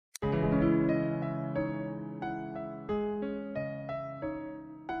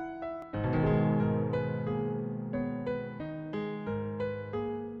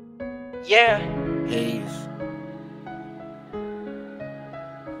Yeah. Haze.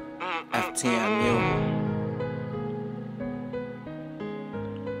 F.T.M.U.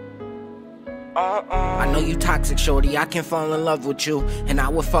 I know you toxic, shorty, I can fall in love with you, and I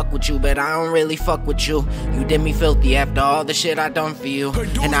would fuck with you, but I don't really fuck with you. You did me filthy after all the shit I done for you,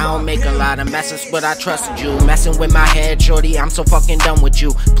 and I don't make a lot of messes, but I trusted you. Messing with my head, shorty, I'm so fucking done with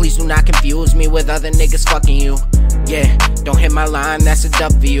you. Please do not confuse me with other niggas fucking you. Yeah, don't hit my line, that's a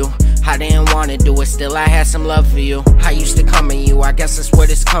dub for you. I didn't wanna do it, still I had some love for you. I used to come in you, I guess that's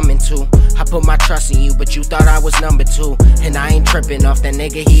what it's coming to. I put my trust in you, but you thought I was number two. And I ain't tripping off that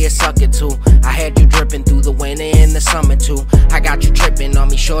nigga, he a sucker too. I had you dripping through the winter and the summer too. I got you tripping on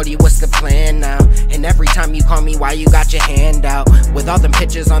me, shorty, what's the plan now? And every time you call me, why you got your hand out? With all them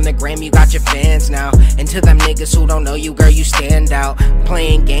pictures on the gram, you got your fans now. And to them niggas who don't know you, girl, you stand out.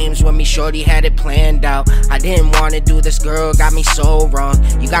 Playing games with me, shorty, had it planned out. I didn't wanna do this, girl, got me so wrong.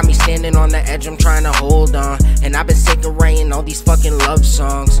 You got me standing on the edge, I'm trying to hold on. And I've been sick of writing all these fucking love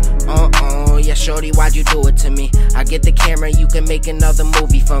songs. Yeah, shorty, why'd you do it to me? I get the camera, you can make another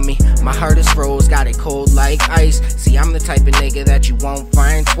movie for me. My heart is froze, got it cold like ice. See, I'm the type of nigga that you won't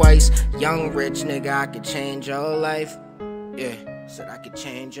find twice. Young, rich nigga, I could change your life. Yeah, said I could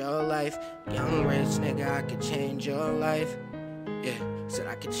change your life. Young, rich nigga, I could change your life. Yeah, said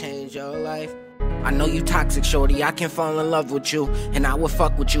I could change your life. I know you toxic, shorty, I can fall in love with you, and I would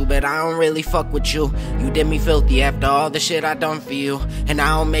fuck with you, but I don't really fuck with you. You did me filthy after all the shit I done for you, and I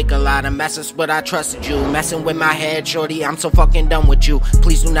don't make a lot of messes, but I trusted you. Messing with my head, shorty, I'm so fucking done with you.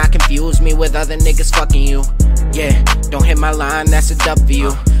 Please do not confuse me with other niggas fucking you. Yeah, don't hit my line, that's a dub for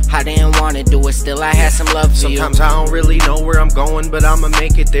you. I didn't wanna do it, still I had some love for you. Sometimes I don't really know where I'm going, but I'ma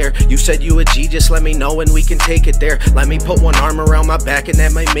make it there. You said you a G, just let me know and we can take it there. Let me put one arm around my back and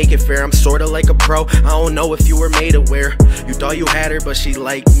that might make it fair. I'm sorta like a pro, I don't know if you were made aware. You thought you had her, but she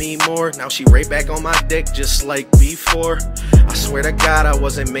liked me more. Now she right back on my dick just like before. I swear to God I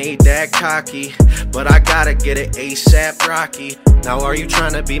wasn't made that cocky, but I gotta get it ASAP Rocky. Now are you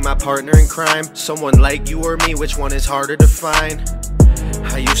trying to be my partner in crime? Someone like you or me, which one is harder to find?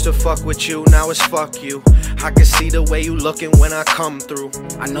 I used to fuck with you, now it's fuck you. I can see the way you looking when I come through.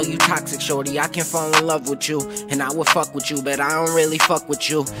 I know you toxic, shorty, I can fall in love with you, and I would fuck with you, but I don't really fuck with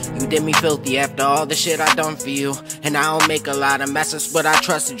you. You did me filthy after all the shit I done for you, and I don't make a lot of messes, but I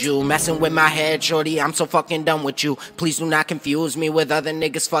trusted you. Messing with my head, shorty, I'm so fucking done with you. Please do not confuse me with other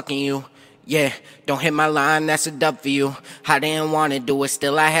niggas fucking you. Yeah, don't hit my line, that's a dub for you. I didn't wanna do it,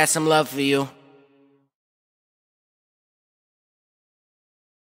 still I had some love for you.